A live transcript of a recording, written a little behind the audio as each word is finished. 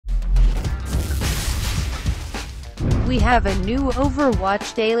We have a new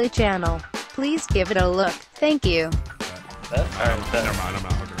Overwatch daily channel. Please give it a look. Thank you. Never mind, I'm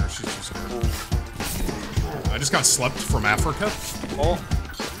not looking at her. She's just I just got slept from Africa. Oh,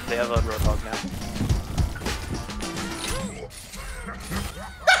 they have a Roadhog now.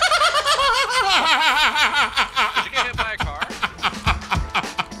 Did you get hit by a car?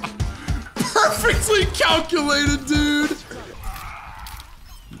 Perfectly calculated, dude.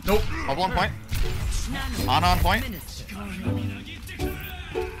 Nope. Bubble on point. On point.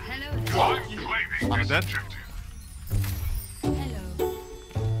 I'm dead.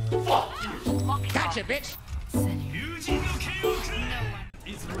 Gotcha, bitch.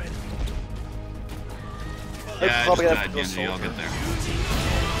 Yeah, probably just have to died, go Genji, I'll get there.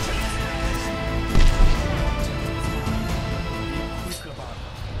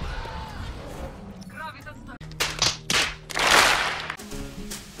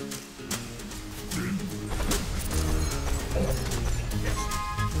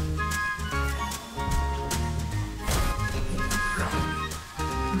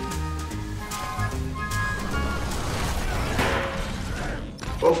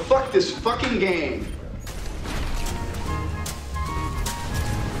 Oh, fuck this fucking game.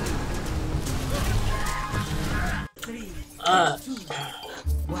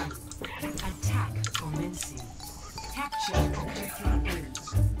 Attack commencing. Capture objective ends.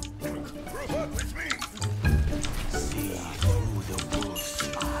 With me. See through the wolf's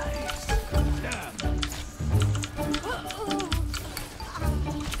eyes.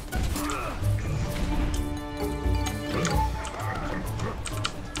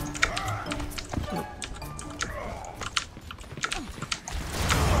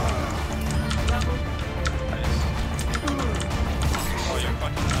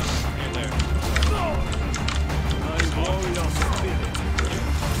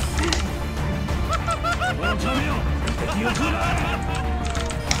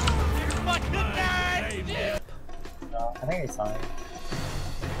 I think it's fine.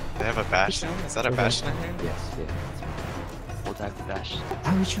 They have a bash now? Is that a bash now? Yes, yeah. We'll dive the bash.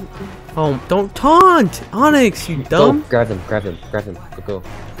 How would you? Oh, don't taunt! Onyx, you dumb! Go, grab him. Go.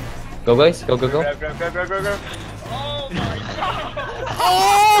 Go, guys, go. Grab.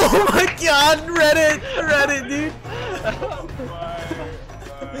 Oh my god, Reddit, dude!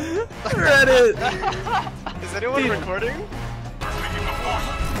 Reddit! Is anyone recording?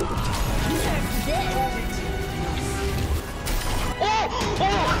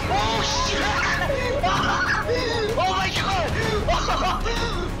 Oh shit! Oh my god!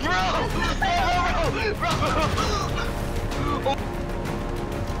 Bro!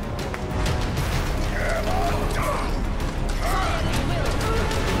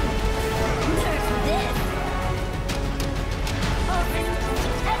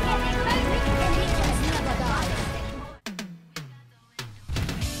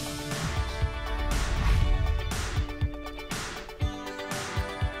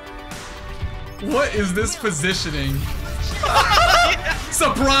 What is this positioning?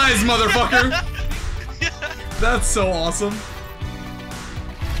 Surprise, motherfucker! That's so awesome.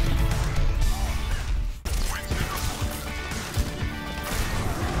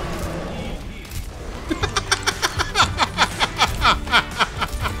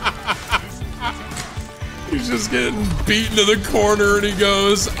 He's just getting beaten to the corner and he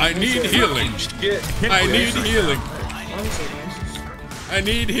goes, I need healing. I need healing. I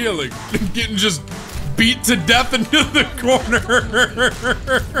need healing. Getting just beat to death into the corner.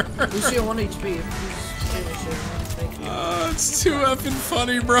 We see 1 HP if he's finishing. Thank you. It's too effing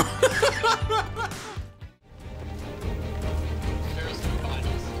funny, bro.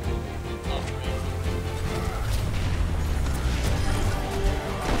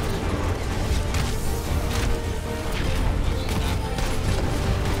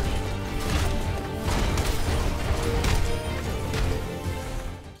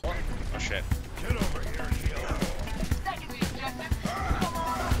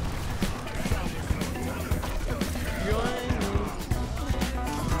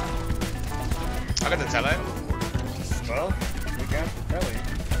 I got the tele. Well, we got Ellie.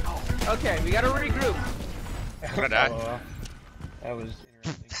 Okay, we gotta regroup. I'm gonna die. That was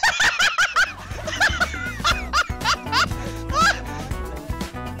interesting.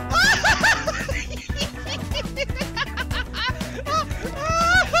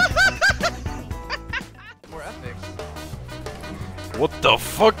 More epic. What the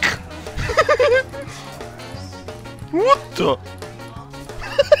fuck? What the?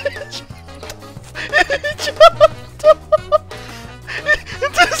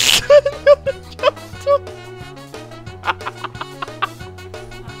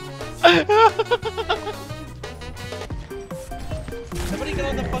 trying to get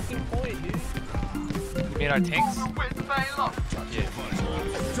on the fucking point, dude. You mean our tanks? Yeah.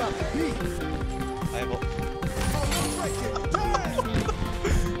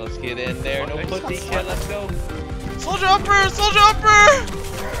 Let's get in there. No pussy shit. Let's go. Soldier upper! Soldier upper!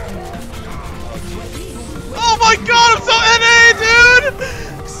 Oh my god, I'm so NA, dude!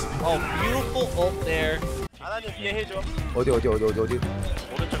 Oh, beautiful ult there. 어디. 오른쪽에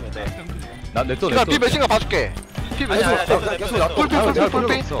네. 나 냈어. 피 몇인가 봐줄게. 피 몇인가. 풀.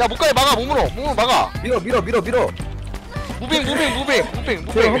 야, 목까지 막아, 몸으로 막아. 밀어. 무빙.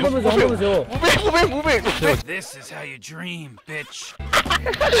 한 번만 줘. 무빙. This is how you dream, bitch.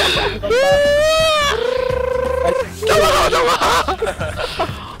 잡아.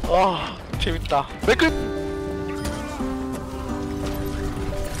 아, 재밌다. 맥클.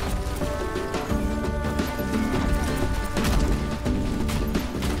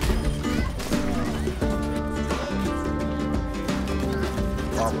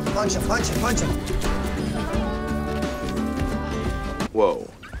 Punch him. Whoa,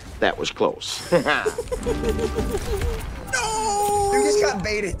 that was close. No! You just got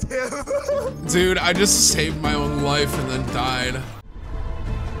baited, too. Dude, I just saved my own life and then died.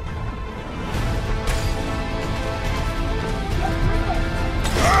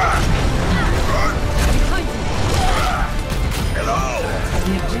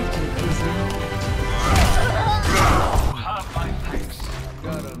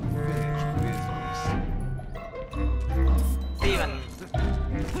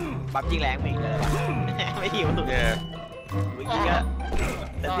 Bắp chiên làng miệng rồi mấy nhiều luôn. Yeah. Mình chỉ có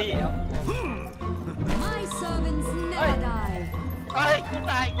đến đi. My servants never die. Ơi, cũng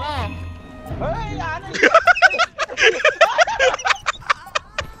tài quá. Ơi, anh.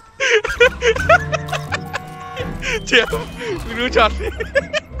 Chết. Mình đưa chặt.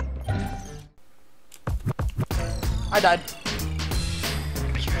 I died.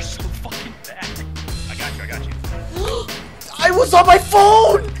 You're so fucking bad. I got you. I was on my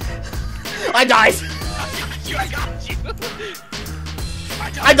phone! I died! I got you.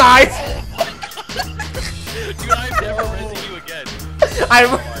 I died! Dude, I've never risen you again.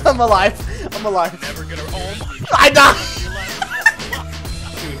 I'm alive. Never gonna. Oh my. I died!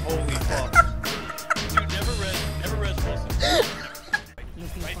 Dude, holy fuck. Dude, never res Wilson.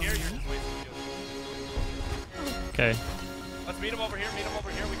 Right here, you're just wasting you. Okay. Let's meet him over here. We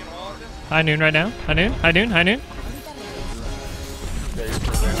can all this. High noon right now. High noon.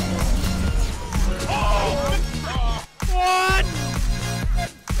 What?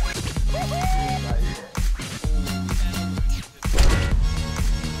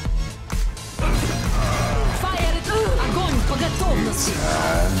 Огонь по готовности.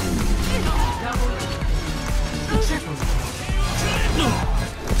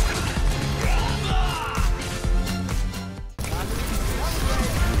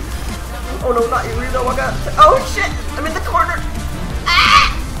 Oh no, not you, Rito. I got. Oh shit! I'm in the corner! Ah!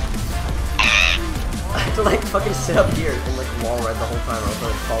 I have to like fucking sit up here and like wall ride the whole time. I was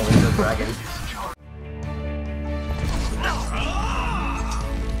like following the dragon.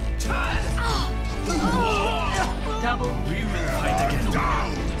 Double. We will fight again.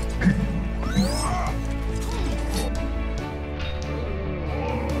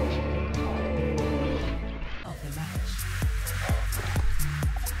 Of the match.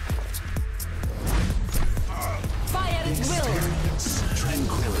 Fire at will.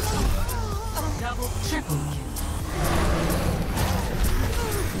 Tranquility. Double, triple kill.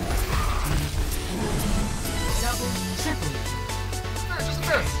 Double, triple.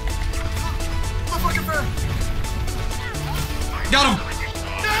 Got him!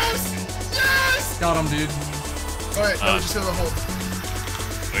 Yes! Got him, dude. Alright, now we just gotta hold.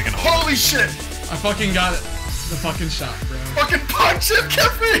 We can Holy shit! I fucking got it. The fucking shot, bro. Fucking punch him,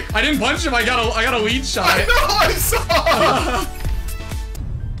 Kefri! I didn't punch him, I got a lead shot. I know, I saw!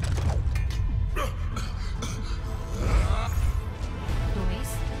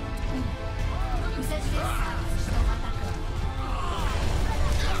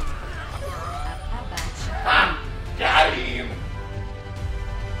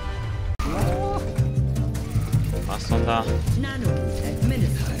 맞선다.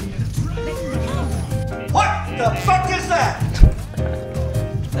 What the fuck is that?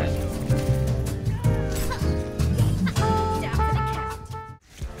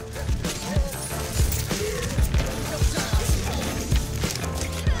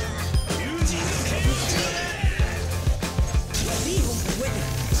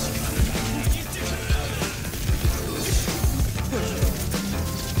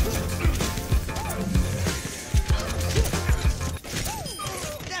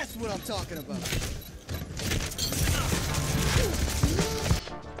 That's what I'm talking about.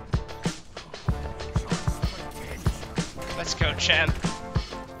 Let's go, champ.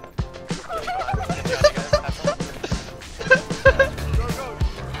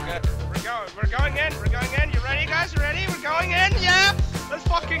 We're going in. We're going in. You ready, guys? You ready? We're going in. Yeah. Let's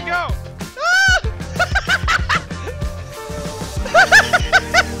fucking go.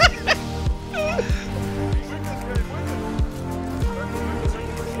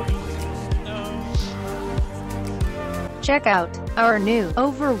 Check out our new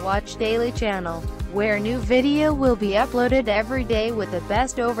Overwatch Daily channel, where new video will be uploaded every day with the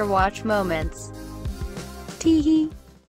best Overwatch moments. Teehee.